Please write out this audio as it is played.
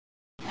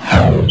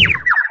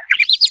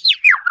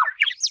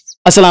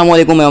अस्सलाम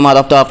वालेकुम, मैं Umar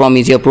Aftab from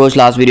easy approach.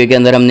 Last video के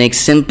अंदर हमने एक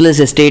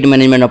सिंपलेस्ट स्टेट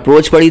मैनेजमेंट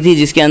अप्रोच पढ़ी थी,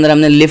 जिसके अंदर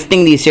हमने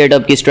लिफ्टिंग दी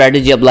स्टेटअप की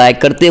स्ट्रैटेजी अप्लाई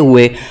करते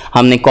हुए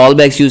हमने कॉल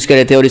बैक्स यूज़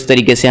करे थे और इस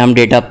तरीके से हम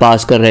डेटा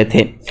पास कर रहे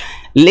थे।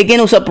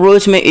 लेकिन उस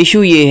अप्रोच में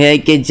इशू ये है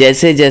कि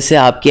जैसे जैसे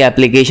आपकी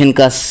एप्लीकेशन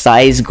का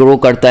साइज़ ग्रो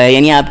करता है,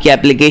 यानी आपकी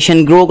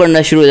एप्लीकेशन ग्रो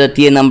करना शुरू हो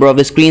जाती है, नंबर ऑफ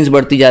स्क्रीन्स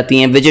बढ़ती जाती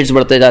हैं, विजिट्स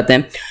बढ़ते जाते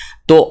हैं,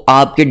 तो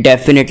आपके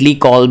डेफिनेटली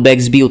कॉल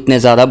बैक्स भी उतने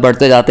ज़्यादा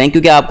बढ़ते जाते हैं,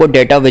 क्योंकि आपको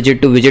data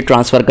visit to visit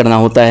transfer करना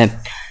होता है।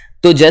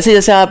 तो जैसे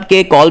जैसे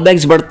आपके कॉल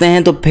बैक्स बढ़ते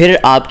हैं तो फिर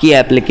आपकी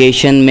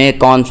एप्लीकेशन में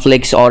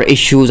कॉन्फ्लिक्ट्स और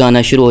इश्यूज़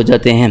आना शुरू हो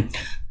जाते हैं।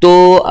 तो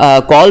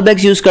कॉल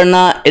बैक्स यूज़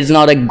करना is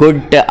not a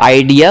good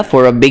idea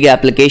for a big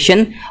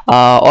application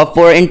और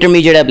for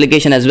intermediate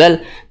application as well.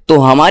 तो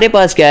हमारे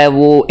पास क्या है,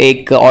 वो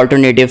एक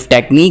ऑल्टरनेटिव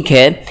टेक्निक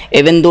है।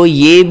 इवन दो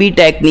ये भी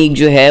टेक्निक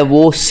जो है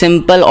वो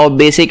सिंपल और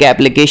बेसिक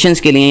एप्लीकेशंस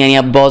के लिए, यानी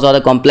आप बहुत ज़्यादा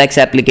कॉम्प्लेक्स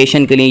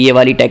एप्लीकेशन के लिए ये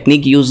वाली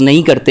टेक्निक यूज़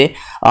नहीं करते,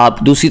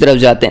 आप दूसरी तरफ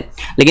जाते हैं।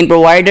 लेकिन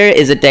provider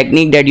is a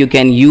technique that you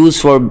can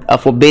use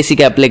for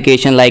basic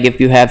application, like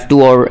if you have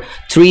 2 or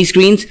 3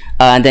 screens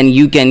then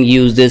you can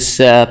use this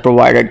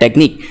provider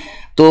technique.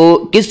 तो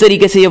किस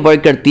तरीके से ये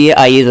वर्क करती है,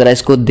 आइए ज़रा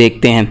इसको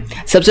देखते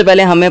हैं। सबसे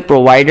पहले हमें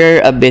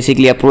प्रोवाइडर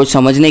बेसिकली अप्रोच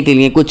समझने के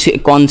लिए कुछ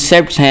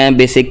कॉन्सेप्ट्स हैं,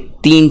 बेसिक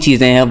 3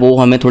 चीज़ें हैं, वो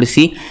हमें थोड़ी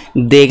सी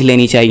देख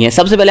लेनी चाहिए।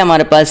 सबसे पहले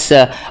हमारे पास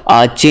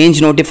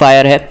चेंज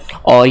नोटिफायर है,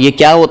 और ये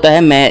क्या होता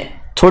है मैं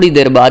थोड़ी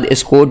देर बाद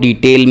इसको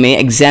डिटेल में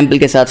एग्जाम्पल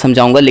के साथ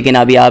समझाऊंगा। लेकिन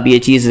अभी आप ये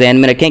चीज़ ध्यान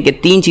में रखें कि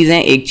 3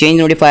 चीज़ें, एक चेंज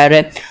नोटिफायर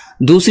है,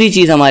 दूसरी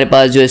चीज़ हमारे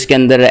पास जो इसके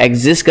अंदर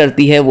एग्जिस्ट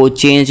करती है वो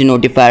चेंज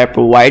नोटिफायर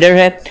प्रोवाइडर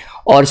है,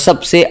 और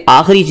सबसे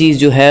आखिरी चीज़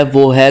जो है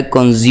वो है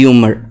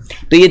कंज्यूमर।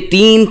 तो ये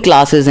 3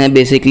 क्लासेस हैं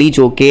बेसिकली,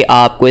 जो कि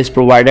आपको इस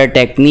प्रोवाइडर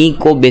टेक्निक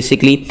को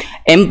बेसिकली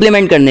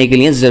इम्प्लीमेंट करने के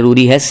लिए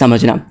ज़रूरी है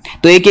समझना।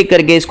 तो एक एक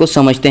करके इसको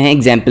समझते हैं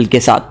एग्जाम्पल के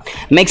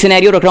साथ। मैं एक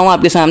सिनेरियो रख रहा हूँ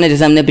आपके सामने।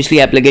 जैसे हमने पिछली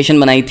एप्लीकेशन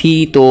बनाई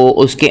थी, तो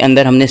उसके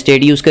अंदर हमने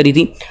स्टेट यूज़ करी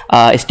थी।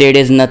 State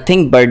is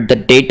nothing but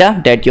the data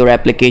that your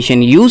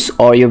application use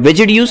और योर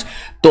विजिट यूज़।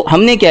 तो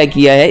हमने क्या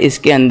किया है,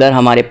 इसके अंदर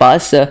हमारे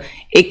पास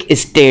एक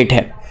स्टेट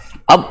है।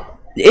 अब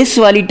इस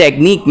वाली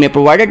टेक्निक में,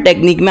 प्रोवाइडर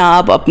टेक्निक में,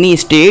 आप अपनी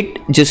स्टेट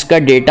जिसका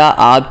डेटा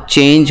आप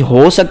चेंज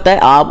हो सकता है,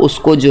 आप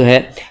उसको जो है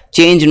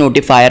चेंज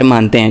नोटिफायर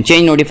मानते हैं।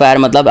 चेंज नोटिफायर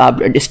मतलब आप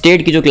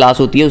स्टेट की जो क्लास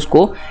होती है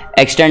उसको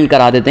एक्सटेंड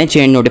करा देते हैं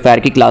चेंज नोटिफायर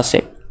की क्लास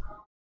से।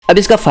 अब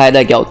इसका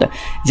फ़ायदा क्या होता है,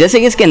 जैसे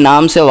कि इसके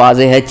नाम से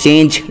वाज़ेह है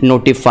चेंज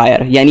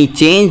नोटिफायर, यानी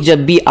चेंज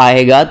जब भी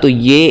आएगा तो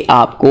ये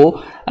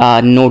आपको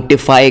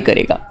नोटिफाई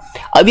करेगा।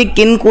 अब ये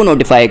किन को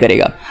नोटिफाई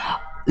करेगा?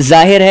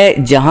 जाहिर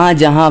है जहाँ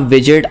जहाँ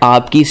विजिट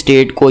आपकी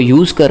स्टेट को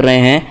यूज़ कर रहे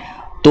हैं,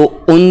 तो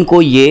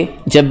उनको ये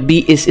जब भी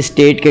इस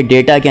स्टेट के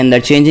डेटा के अंदर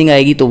चेंजिंग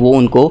आएगी तो वो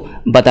उनको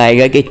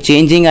बताएगा कि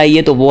चेंजिंग आई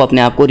है, तो वो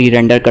अपने आप को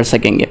री-रेंडर कर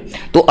सकेंगे।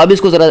 तो अब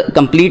इसको ज़रा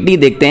कंप्लीटली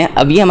देखते हैं।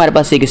 अब ये हमारे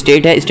पास एक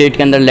स्टेट है, स्टेट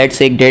के अंदर लेट्स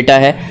से एक डेटा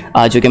है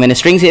जो कि मैंने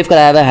स्ट्रिंग सेव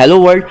कराया हुआ है हेलो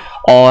वर्ल्ड,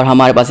 और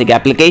हमारे पास एक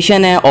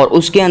एप्लीकेशन है और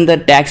उसके अंदर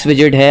टैक्स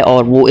विजिट है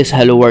और वो इस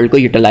हेलो वर्ल्ड को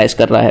यूटिलाइज़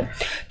कर रहा है।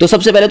 तो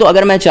सबसे पहले तो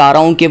अगर मैं चाह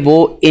रहा हूँ कि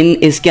वो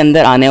इसके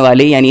अंदर आने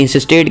वाली, यानी इस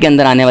स्टेट के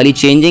अंदर आने वाली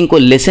चेंजिंग को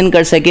लिसन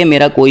कर सके,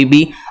 मेरा कोई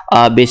भी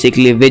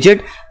बेसिकली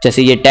विजिट,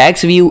 जैसे ये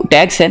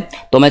टैक्स है,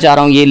 तो मैं चाह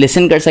रहा हूँ ये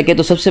लिसन कर सके,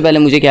 तो सबसे पहले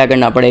मुझे क्या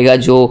करना पड़ेगा,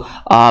 जो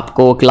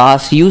आपको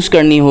क्लास यूज़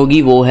करनी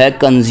होगी वो है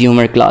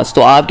कंज्यूमर क्लास।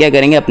 तो आप क्या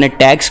करेंगे, अपने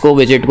टैक्स को,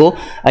 विजिट को,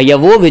 या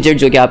वो विजिट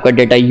जो कि आपका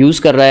डेटा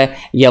यूज़ कर रहा है,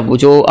 या वो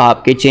जो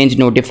आपके चेंज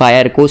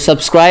नोटिफायर को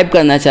सब्सक्राइब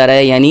करना चाह रहा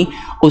है, यानी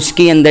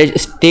उसके अंदर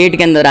स्टेट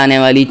के अंदर आने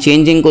वाली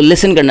चेंजिंग को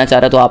लिसन करना चाह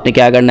रहा है, तो आपने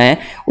क्या करना है,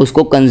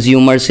 उसको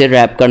कंज्यूमर से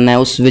रैप करना है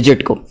उस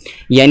विजिट को।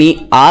 यानी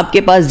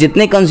आपके पास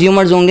जितने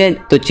कंज्यूमर्स होंगे,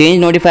 तो चेंज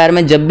नोटिफायर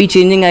में जब भी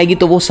चेंजिंग आएगी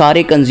तो वो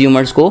सारे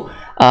कंज्यूमर्स को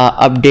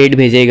अपडेट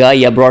भेजेगा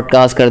या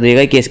ब्रॉडकास्ट कर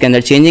देगा कि इसके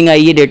अंदर चेंजिंग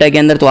आई है डेटा के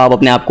अंदर, तो आप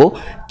अपने आप को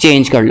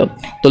चेंज कर लो।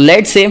 तो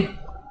लेट्स से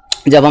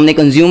जब हमने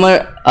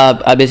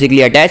कंज्यूमर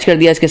बेसिकली अटैच कर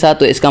दिया इसके साथ,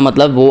 तो इसका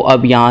मतलब वो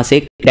अब यहाँ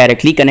से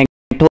डायरेक्टली कनेक्ट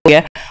हो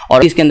गया,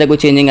 और इसके अंदर कोई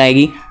चेंजिंग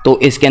आएगी तो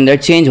इसके अंदर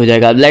चेंज हो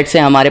जाएगा। अब लेट्स से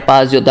हमारे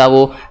पास जो था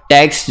वो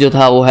टैक्स जो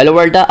था वो हेलो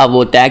वर्ल्ड था, अब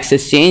वो टैक्स से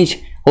चेंज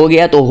हो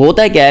गया। तो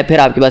होता क्या है, फिर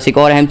आपके पास एक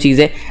और अहम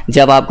चीज़ है,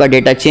 जब आपका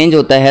डेटा चेंज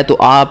होता है तो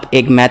आप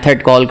एक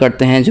मेथड कॉल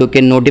करते हैं जो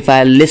कि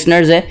नोटिफायर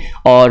लिसनर्स है,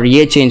 और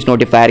ये चेंज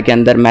नोटिफायर के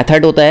अंदर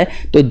मेथड होता है।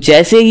 तो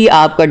जैसे ही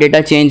आपका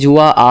डेटा चेंज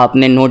हुआ,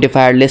 आपने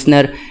notifier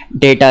listener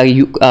data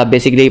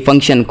basically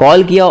function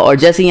call किया, और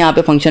जैसे ही यहाँ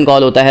पे फंक्शन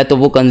कॉल होता है तो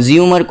वो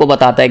कंज्यूमर को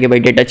बताता है कि भाई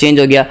डेटा चेंज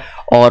हो गया,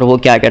 और वो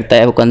क्या करता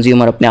है, वो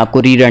कंज्यूमर अपने आप को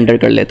री-रेंडर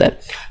कर लेता है।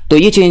 तो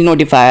ये चेंज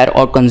नोटिफायर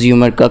और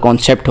कंज्यूमर का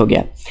कॉन्सेप्ट हो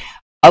गया।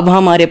 अब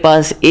हमारे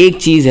पास एक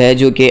चीज़ है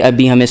जो कि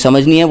अभी हमें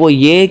समझनी है, वो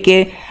ये कि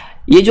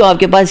ये जो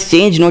आपके पास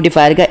चेंज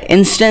नोटिफायर का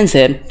इंस्टेंस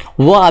है,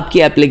 वो आपकी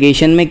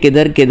एप्लीकेशन में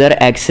किधर किधर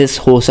एक्सेस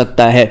हो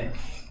सकता है,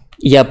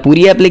 या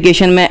पूरी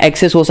एप्लीकेशन में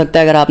एक्सेस हो सकता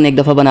है अगर आपने एक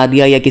दफ़ा बना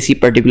दिया, या किसी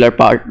पर्टिकुलर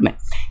पार्ट में।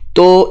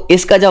 तो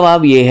इसका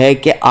जवाब ये है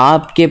कि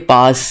आपके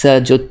पास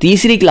जो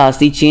तीसरी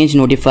क्लास थी चेंज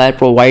नोटिफायर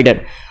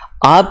प्रोवाइडर,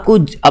 आपको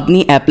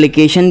अपनी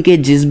एप्लीकेशन के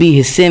जिस भी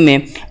हिस्से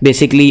में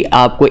बेसिकली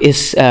आपको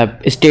इस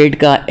स्टेट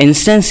का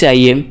इंस्टेंस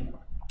चाहिए,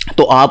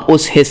 तो आप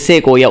उस हिस्से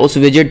को या उस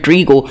विजेट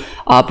ट्री को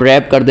आप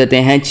रैप कर देते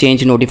हैं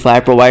चेंज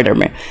नोटिफायर प्रोवाइडर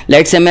में।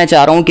 लेट्स से मैं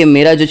चाह रहा हूँ कि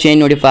मेरा जो चेंज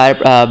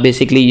नोटिफायर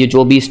बेसिकली ये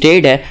जो भी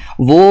स्टेट है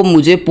वो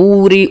मुझे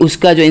पूरी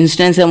उसका जो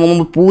इंस्टेंस है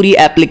वो पूरी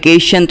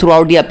application through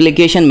out the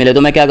application मिले।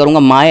 तो मैं क्या करूँगा,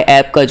 माई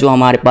ऐप का जो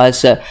हमारे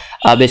पास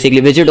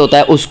बेसिकली विजिट होता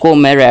है उसको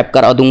मैं रैप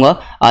करा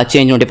दूंगा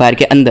चेंज नोटिफायर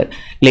के अंदर।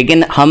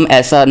 लेकिन हम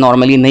ऐसा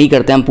नॉर्मली नहीं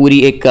करते, हम पूरी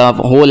एक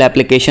होल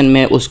एप्लीकेशन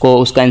में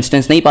उसका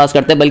इंस्टेंस नहीं पास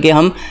करते, बल्कि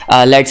हम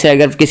लेट से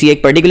अगर किसी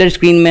एक पर्टिकुलर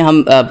स्क्रीन में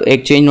हम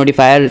एक चेंज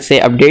नोटिफायर से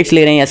अपडेट्स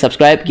ले रहे हैं या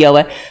सब्सक्राइब किया हुआ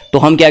है, तो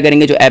हम क्या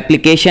करेंगे, जो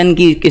एप्लीकेशन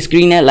की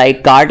स्क्रीन है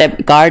लाइक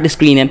कार्ड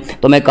स्क्रीन है,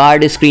 तो मैं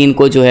कार्ड स्क्रीन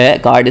को जो है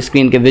कार्ड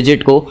स्क्रीन के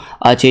विजिट को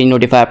चेंज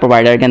नोटिफायर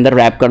प्रोवाइडर के अंदर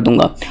रैप कर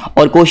दूंगा।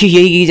 और कोशिश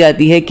यही की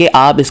जाती है कि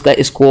आप इसका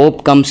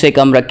स्कोप कम से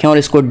कम रखें और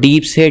इसको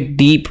डीप से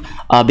डीप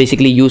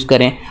बेसिकली यूज़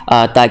करें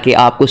ताकि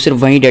आपको सिर्फ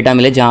वही डेटा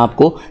मिले जहां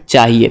आपको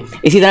चाहिए।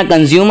 इसी तरह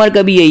कंज्यूमर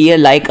का भी यही है,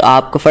 लाइक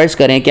आप फ़र्ज़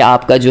करें कि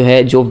आपका जो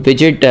है जो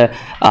विजिट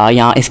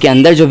यहाँ इसके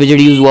अंदर जो विजिट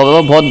यूज़ हुआ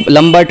वो बहुत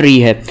लंबा ट्री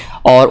है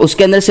और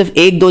उसके अंदर सिर्फ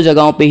 1-2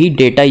 जगहों पे ही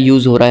डेटा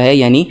यूज़ हो रहा है,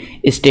 यानी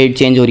स्टेट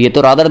चेंज हो रही है।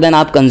 तो रादर देन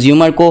आप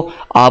कंज्यूमर को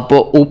आप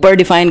ऊपर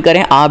डिफाइन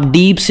करें, आप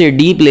डीप से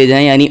डीप ले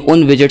जाएं, यानी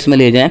उन विजिट्स में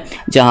ले जाएं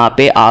जहां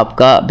पे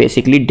आपका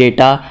बेसिकली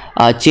डेटा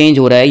चेंज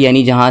हो रहा है,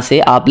 यानी जहां से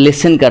आप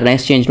लिसन कर रहे हैं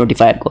इस चेंज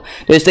नोटिफायर को।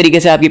 तो इस तरीके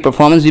से आपकी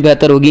परफॉर्मेंस भी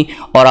बेहतर होगी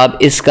और आप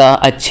इसका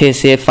अच्छे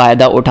से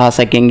फ़ायदा उठा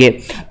सकेंगे।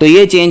 तो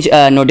ये चेंज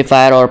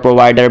नोटिफायर और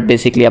प्रोवाइडर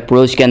बेसिकली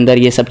अप्रोच के अंदर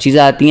ये सब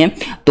चीज़ें आती हैं।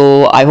 तो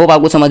आई होप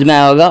आपको समझ में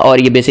आया होगा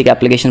और ये बेसिक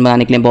एप्लीकेशन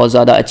बनाने के लिए बहुत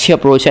ज़्यादा अच्छी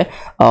अप्रोच है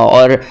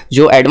और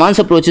जो एडवांस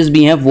अप्रोचेस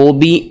भी हैं वो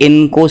भी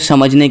इनको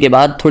समझने के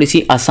बाद थोड़ी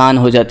सी आसान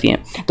हो जाती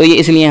हैं। तो ये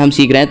इसलिए हम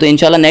सीख रहे हैं। तो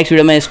इंशाल्लाह नेक्स्ट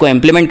वीडियो में इसको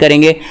इंप्लीमेंट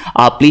करेंगे।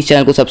 आप प्लीज़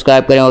चैनल को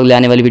सब्सक्राइब करें और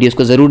आने वाली वीडियोस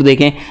को ज़रूर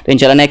देखें। तो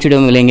इंशाल्लाह नेक्स्ट वीडियो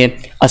में मिलेंगे।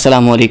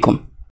 अस्सलाम वालेकुम।